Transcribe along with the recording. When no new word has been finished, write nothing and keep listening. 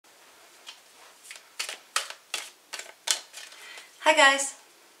Hi guys,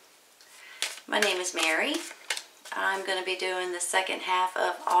 my name is Mary. I'm going to be doing the second half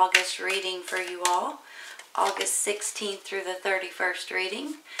of August reading for you all. August 16th through the 31st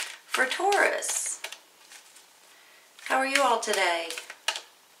reading for Taurus. How are you all today?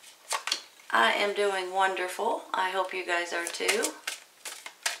 I am doing wonderful. I hope you guys are too.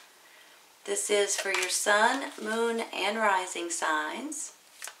 This is for your sun, moon, and rising signs.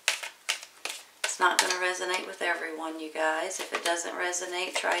 It's not going to resonate with everyone, you guys. If it doesn't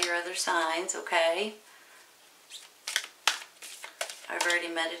resonate, try your other signs, okay? I've already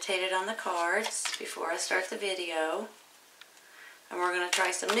meditated on the cards before I start the video. And we're going to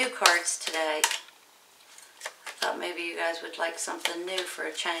try some new cards today. I thought maybe you guys would like something new for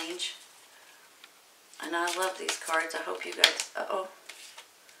a change. And I love these cards. I hope you guys... Uh-oh.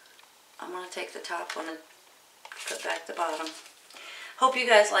 I'm going to take the top one and put back the bottom. Hope you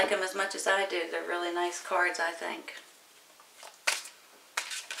guys like them as much as I do. They're really nice cards, I think.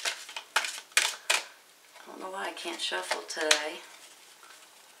 I don't know why I can't shuffle today.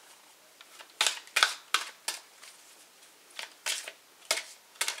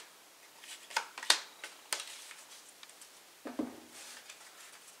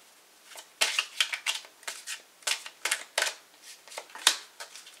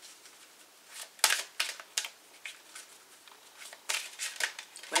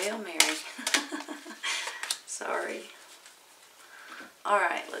 Well, Mary. Sorry.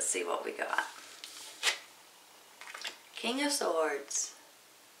 Alright, let's see what we got. King of Swords.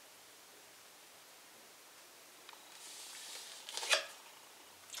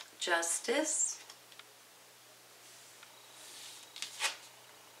 Justice.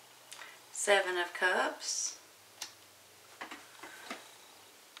 Seven of Cups.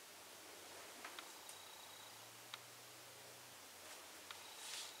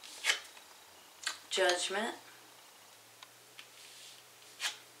 Judgment.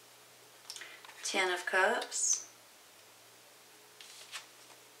 Ten of Cups.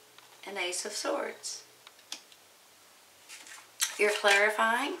 And Ace of Swords. You're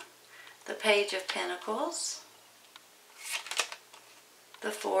clarifying the Page of Pentacles,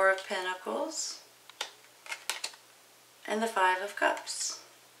 the Four of Pentacles, and the Five of Cups.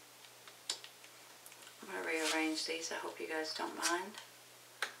 I'm going to rearrange these. I hope you guys don't mind.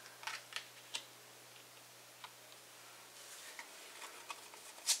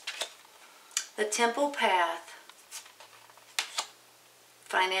 The Temple Path,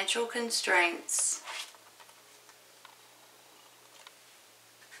 financial constraints,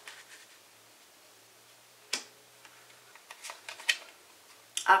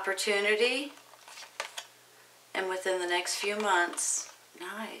 opportunity, and within the next few months.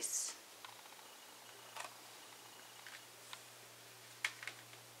 Nice.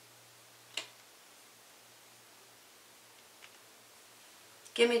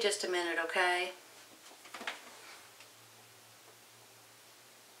 Give me just a minute, okay?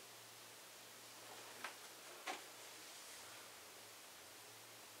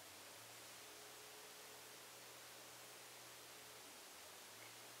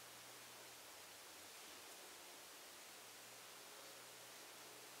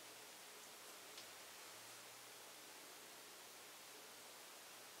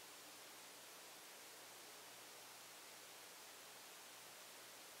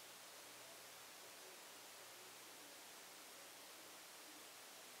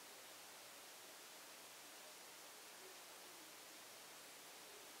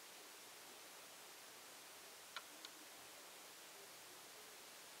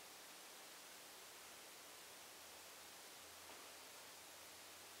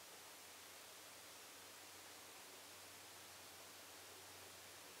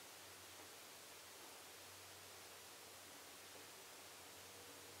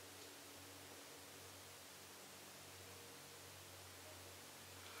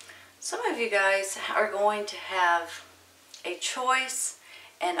 Some of you guys are going to have a choice,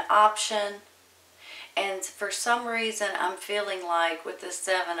 an option, and for some reason I'm feeling like with the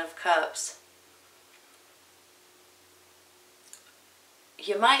Seven of Cups,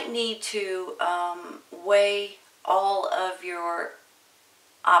 you might need to weigh all of your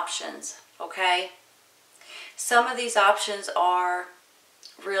options, okay? Some of these options are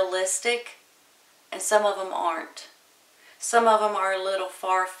realistic and some of them aren't. Some of them are a little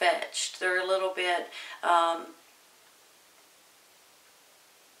far-fetched. They're a little bit,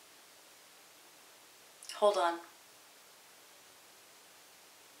 hold on.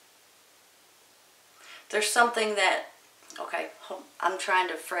 There's something that, okay, I'm trying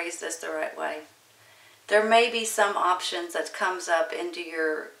to phrase this the right way. There may be some options that comes up into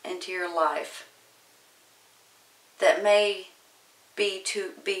your life that may be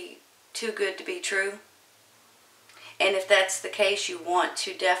too good to be true? And if that's the case, you want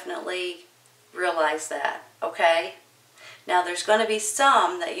to definitely realize that, okay? Now there's going to be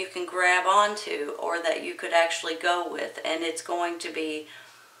some that you can grab onto or that you could actually go with, and it's going to be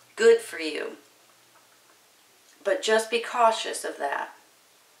good for you. But just be cautious of that,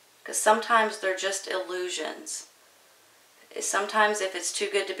 because sometimes they're just illusions. Sometimes if it's too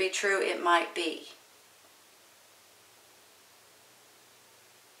good to be true, it might be.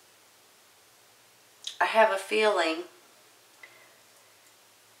 I have a feeling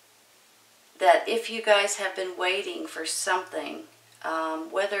that if you guys have been waiting for something,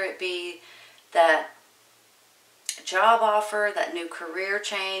 whether it be that job offer, that new career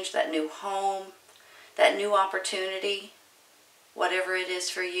change, that new home, that new opportunity, whatever it is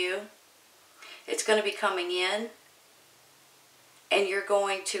for you, it's going to be coming in, and you're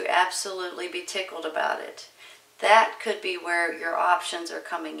going to absolutely be tickled about it. That could be where your options are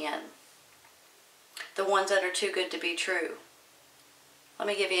coming in. The ones that are too good to be true. Let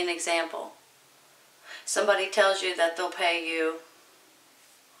me give you an example. Somebody tells you that they'll pay you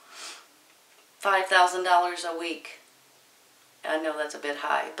 $5,000 a week. I know that's a bit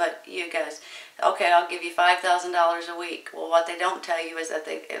high, but you guys, okay, I'll give you $5,000 a week. Well, what they don't tell you is that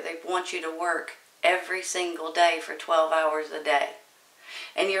they want you to work every single day for 12 hours a day.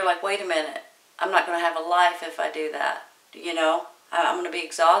 And you're like, wait a minute, I'm not going to have a life if I do that. You know, I'm going to be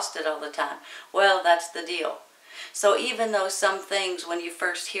exhausted all the time. Well, that's the deal. So even though some things, when you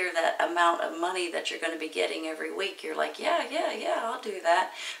first hear that amount of money that you're going to be getting every week, you're like, yeah, I'll do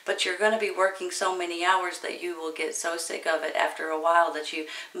that. But you're going to be working so many hours that you will get so sick of it after a while that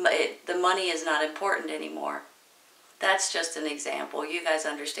the money is not important anymore. That's just an example. You guys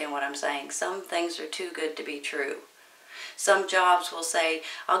understand what I'm saying. Some things are too good to be true. Some jobs will say,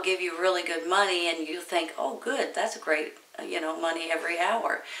 I'll give you really good money, and you think, oh good, that's great, money every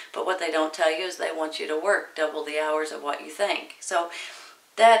hour. But what they don't tell you is they want you to work double the hours of what you think. So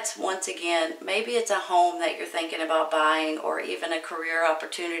that's, once again, maybe it's a home that you're thinking about buying, or even a career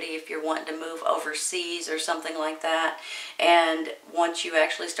opportunity if you're wanting to move overseas or something like that. And once you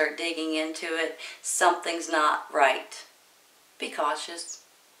actually start digging into it, something's not right. Be cautious.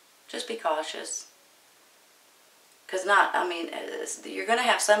 Just be cautious. Because you're going to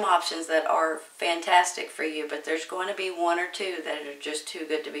have some options that are fantastic for you, but there's going to be one or two that are just too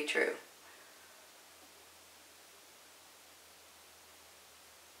good to be true.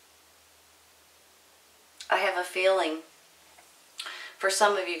 I have a feeling for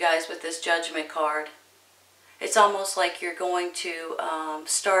some of you guys with this Judgment card, it's almost like you're going to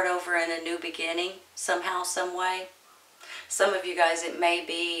start over in a new beginning somehow, some way. Some of you guys, it may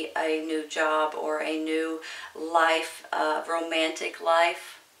be a new job or a new life, romantic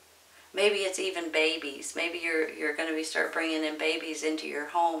life. Maybe it's even babies. Maybe you're going to start bringing in babies into your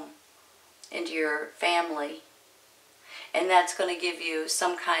home, into your family. And that's going to give you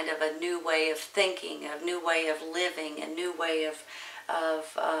some kind of a new way of thinking, a new way of living, a new way of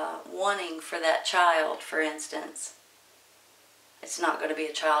wanting for that child, for instance. It's not going to be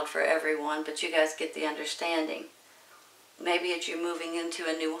a child for everyone, but you guys get the understanding. Maybe it's you moving into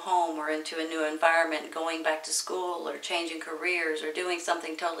a new home or into a new environment, going back to school or changing careers or doing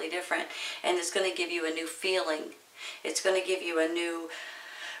something totally different. And it's going to give you a new feeling. It's going to give you a new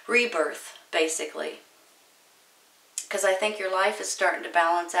rebirth, basically. Because I think your life is starting to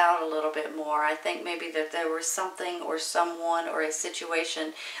balance out a little bit more. I think maybe that there was something or someone or a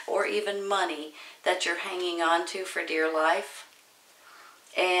situation or even money that you're hanging on to for dear life.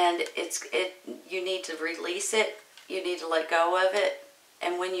 And you need to release it. You need to let go of it.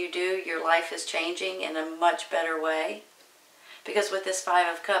 And when you do, your life is changing in a much better way. Because with this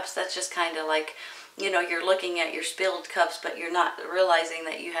Five of Cups, that's just kind of like, you're looking at your spilled cups, but you're not realizing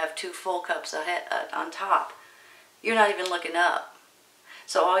that you have two full cups ahead, on top. You're not even looking up.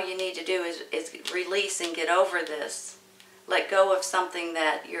 So all you need to do is release and get over this. Let go of something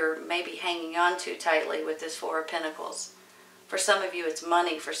that you're maybe hanging on to tightly with this Four of Pentacles. For some of you, it's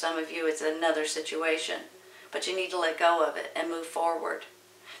money. For some of you, it's another situation. But you need to let go of it and move forward,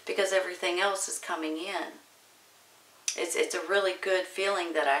 because everything else is coming in. It's a really good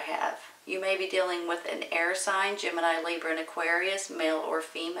feeling that I have. You may be dealing with an air sign, Gemini, Libra, and Aquarius, male or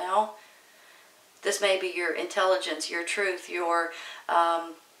female. This may be your intelligence, your truth, your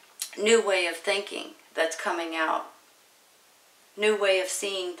new way of thinking that's coming out. New way of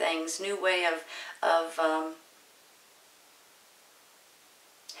seeing things, new way of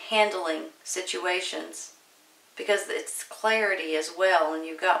handling situations. Because it's clarity as well, and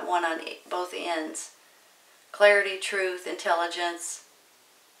you've got one on both ends. Clarity, truth, intelligence,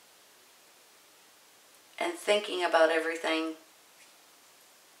 and thinking about everything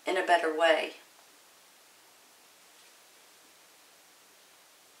in a better way.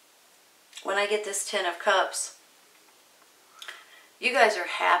 When I get this Ten of Cups, you guys are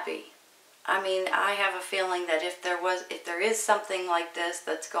happy. I mean, I have a feeling that if there is something like this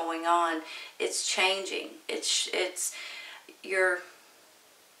that's going on, it's changing. You're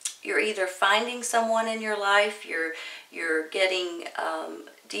either finding someone in your life, you're getting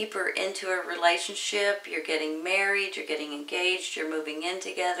deeper into a relationship, you're getting married, you're getting engaged, you're moving in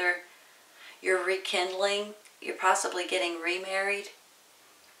together, you're rekindling, you're possibly getting remarried.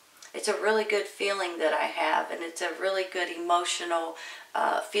 It's a really good feeling that I have, and it's a really good emotional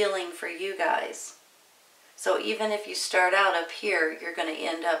feeling for you guys. So even if you start out up here, you're going to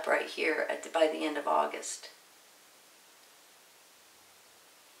end up right here by the end of August.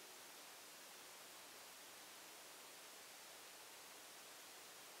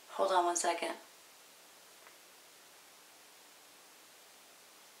 Hold on one second.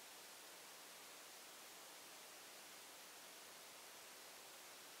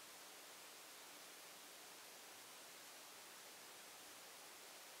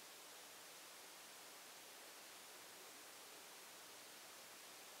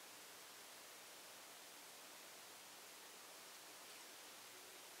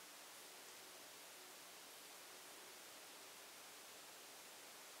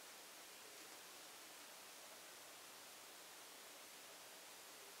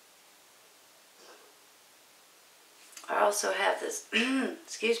 I also have this,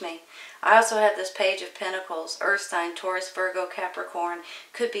 excuse me, I also have this Page of Pentacles, Earth sign, Taurus, Virgo, Capricorn.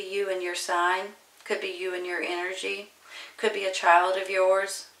 Could be you and your sign, could be you and your energy, could be a child of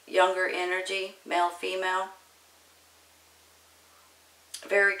yours, younger energy, male, female.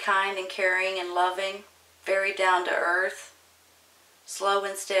 Very kind and caring and loving, very down to earth, slow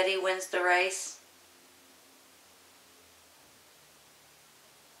and steady wins the race.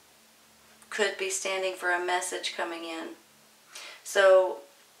 Could be standing for a message coming in. So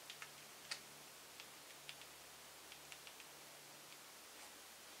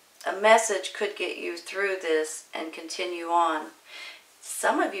a message could get you through this and continue on.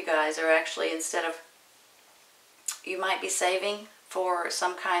 Some of you guys are actually, instead of, you might be saving for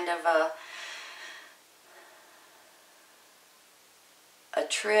some kind of a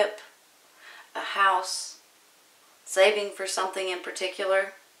trip, a house, saving for something in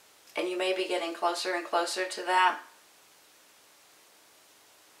particular. And you may be getting closer and closer to that.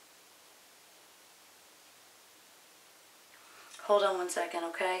 Hold on one second,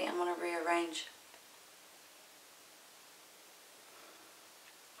 okay? I'm going to rearrange.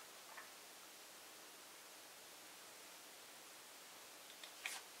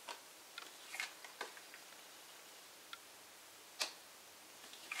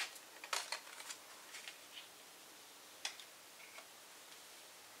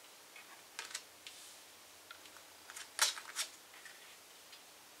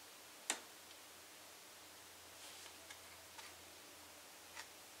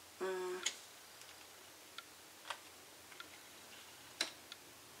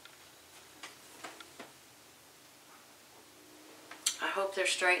 I hope they're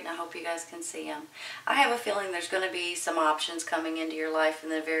straight, and I hope you guys can see them. I have a feeling there's going to be some options coming into your life in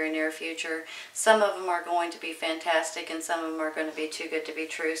the very near future. Some of them are going to be fantastic, and some of them are going to be too good to be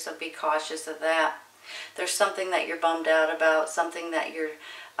true, so be cautious of that. There's something that you're bummed out about, something that you're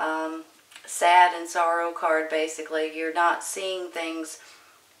sad and sorrow card, basically. You're not seeing things,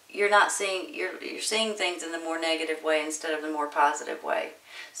 you're seeing things in the more negative way instead of the more positive way.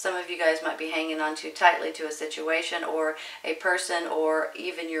 Some of you guys might be hanging on too tightly to a situation or a person or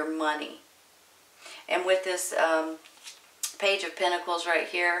even your money. And with this Page of Pentacles right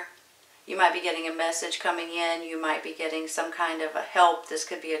here, you might be getting a message coming in. You might be getting some kind of a help. This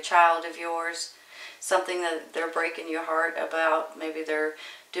could be a child of yours. Something that they're breaking your heart about. Maybe they're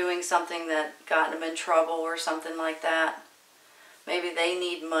doing something that got them in trouble or something like that. Maybe they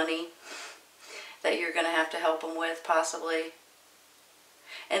need money that you're going to have to help them with, possibly.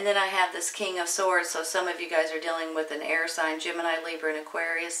 And then I have this King of Swords, so some of you guys are dealing with an air sign, Gemini, Libra, and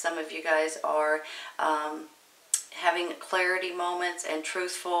Aquarius. Some of you guys are having clarity moments and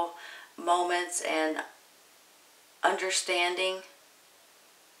truthful moments and understanding.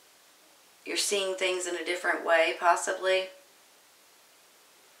 You're seeing things in a different way, possibly.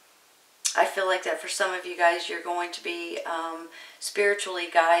 I feel like that for some of you guys, you're going to be spiritually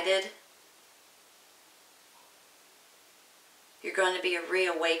guided. You're going to be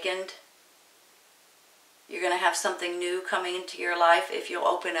reawakened. You're going to have something new coming into your life if you'll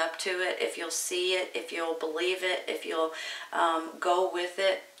open up to it, if you'll see it, if you'll believe it, if you'll go with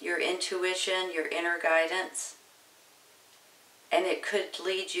it, your intuition, your inner guidance. and it could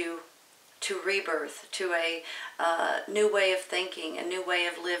lead you to rebirth, to a new way of thinking, a new way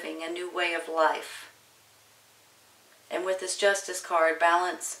of living, a new way of life. And with this Justice card,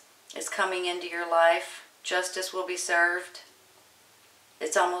 balance is coming into your life. Justice will be served.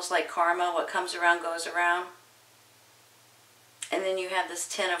 It's almost like karma. What comes around goes around. And then you have this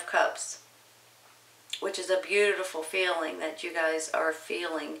Ten of Cups, which is a beautiful feeling that you guys are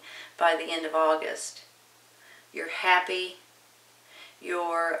feeling by the end of August. You're happy.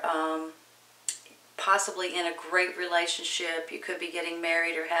 You're possibly in a great relationship. You could be getting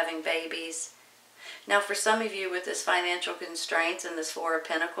married or having babies. Now, for some of you with this financial constraints and this Four of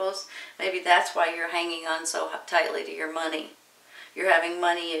Pentacles, maybe that's why you're hanging on so tightly to your money. You're having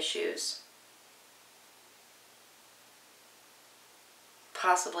money issues.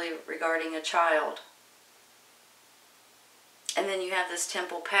 Possibly regarding a child. And then you have this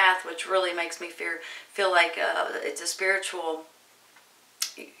Temple path, which really makes me feel like it's a spiritual,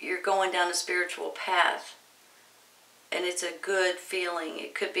 you're going down a spiritual path. And it's a good feeling.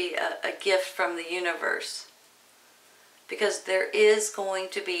 It could be a gift from the universe. Because there is going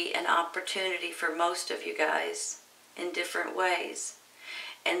to be an opportunity for most of you guys in different ways.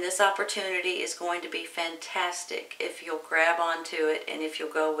 And this opportunity is going to be fantastic if you'll grab onto it and if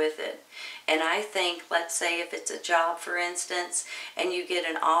you'll go with it. And I think, let's say if it's a job, for instance, and you get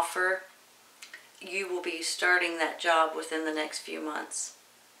an offer, you will be starting that job within the next few months.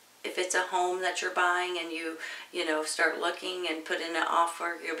 If it's a home that you're buying and you start looking and put in an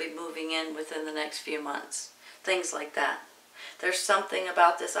offer, you'll be moving in within the next few months. Things like that. There's something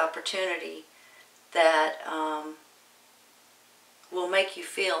about this opportunity that will make you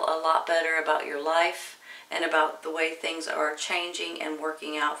feel a lot better about your life and about the way things are changing and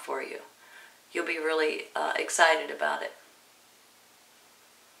working out for you. You'll be really excited about it.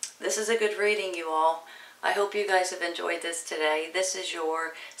 This is a good reading, you all. I hope you guys have enjoyed this today. This is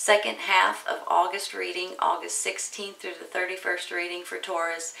your second half of August reading, August 16th through the 31st reading for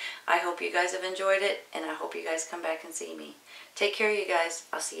Taurus. I hope you guys have enjoyed it, and I hope you guys come back and see me. Take care, you guys.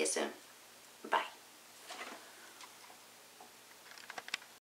 I'll see you soon. Bye.